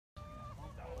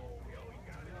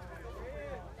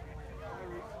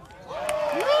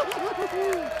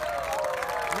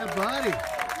Yeah, buddy.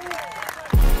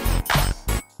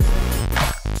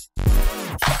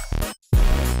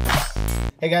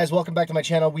 Hey guys, welcome back to my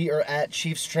channel. We are at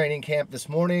Chiefs training camp this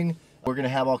morning. We're gonna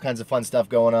have all kinds of fun stuff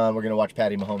going on. We're gonna watch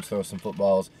Patty Mahomes throw some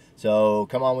footballs. So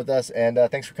come on with us, and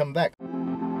thanks for coming back.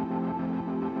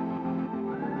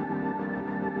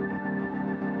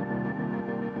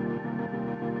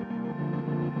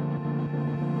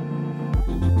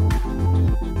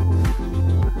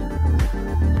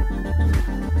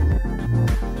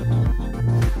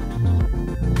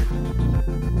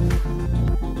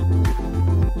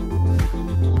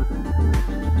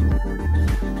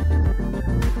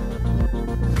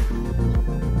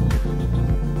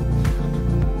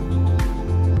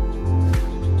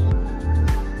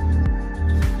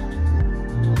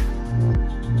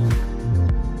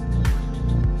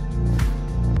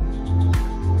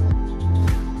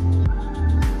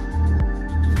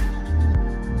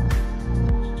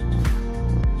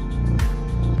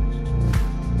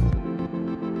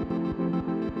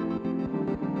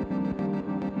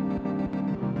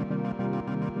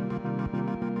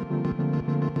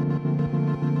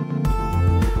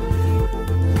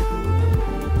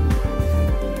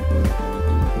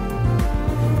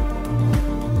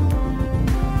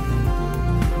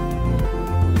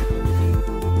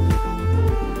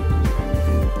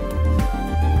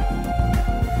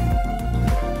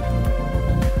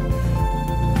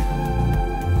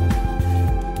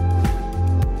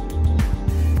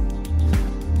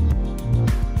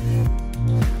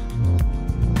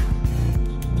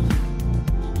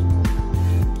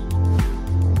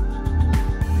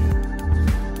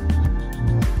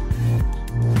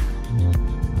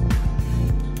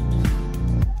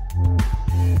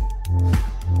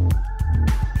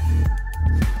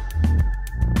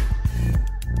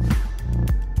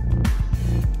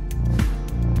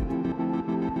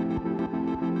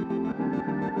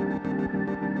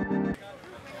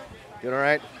 Doing all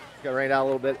right? Got rained out a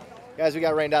little bit. Guys, we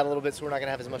got rained out a little bit, so we're not going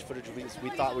to have as much footage as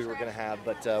we thought we were going to have,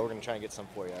 but we're going to try and get some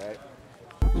for you, all right?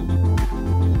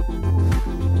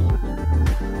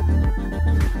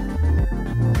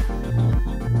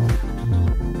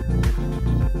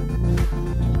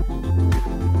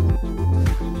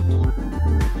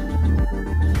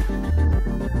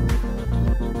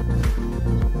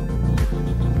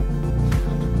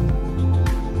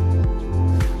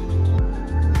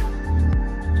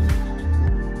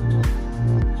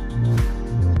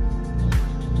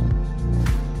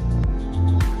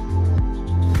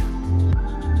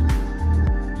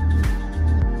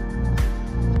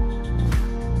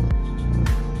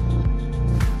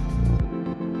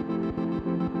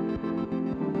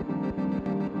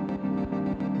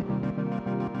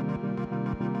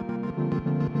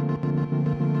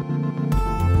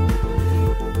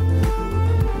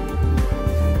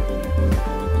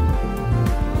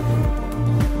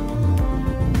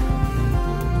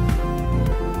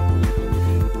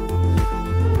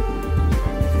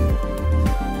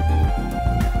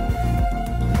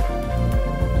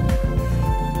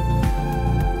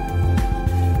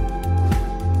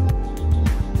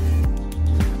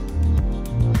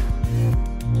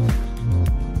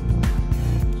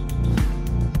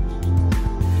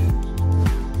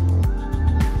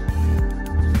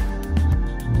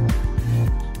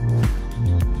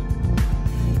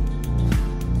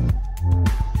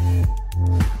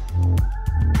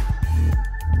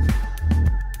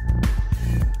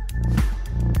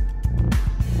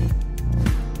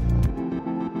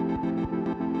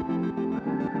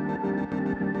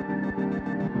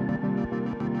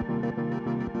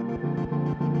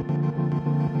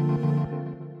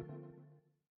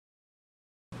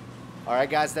 All right,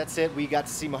 guys, that's it. We got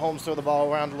to see Mahomes throw the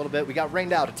ball around a little bit. We got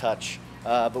rained out a touch,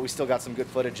 but we still got some good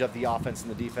footage of the offense and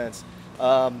the defense.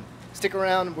 Stick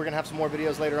around. We're going to have some more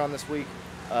videos later on this week.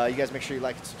 You guys make sure you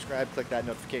like and subscribe, click that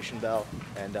notification bell,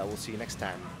 and we'll see you next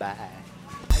time. Bye.